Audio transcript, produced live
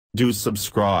Do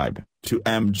subscribe to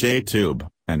MJTube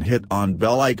and hit on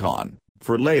bell icon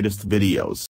for latest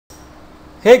videos.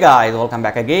 Hey guys, welcome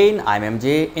back again. I'm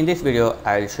MJ. In this video,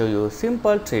 I'll show you a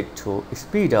simple trick to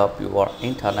speed up your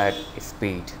internet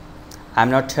speed. I'm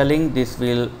not telling this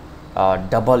will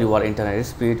double your internet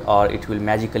speed or it will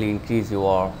magically increase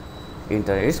your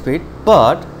internet speed,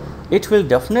 but it will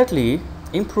definitely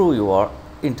improve your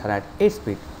internet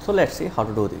speed. So let's see how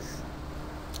to do this.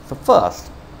 So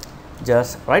first,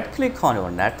 just right click on your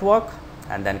network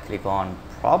and then click on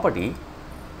property,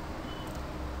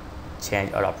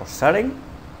 change adapter setting.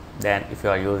 Then if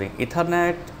you are using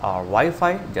Ethernet or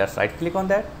Wi-Fi, just right click on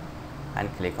that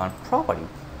and click on property.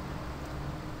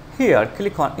 Here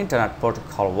click on internet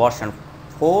protocol version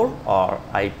 4 or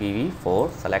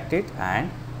IPv4, select it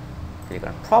and click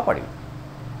on property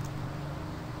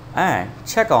and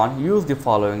check on use the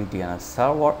following DNS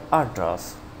server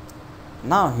address.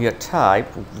 Now here type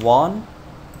 1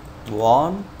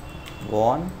 1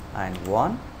 1 and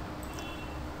 1,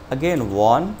 again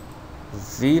 1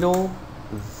 0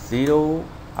 0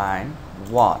 and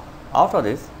 1. After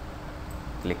this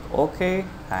click OK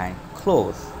and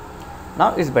close.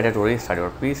 Now it's better to restart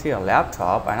your PC or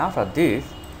laptop, and after this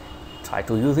try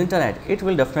to use internet. It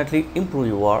will definitely improve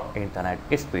your internet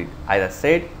speed. As I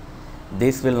said,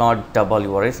 this will not double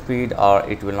your speed or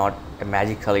it will not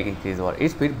magically increase your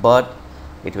speed, but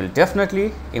it will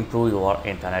definitely improve your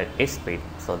internet speed.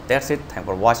 So that's it. Thanks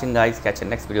for watching guys. Catch you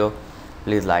next video.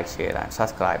 Please like, share and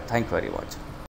subscribe. Thank you very much.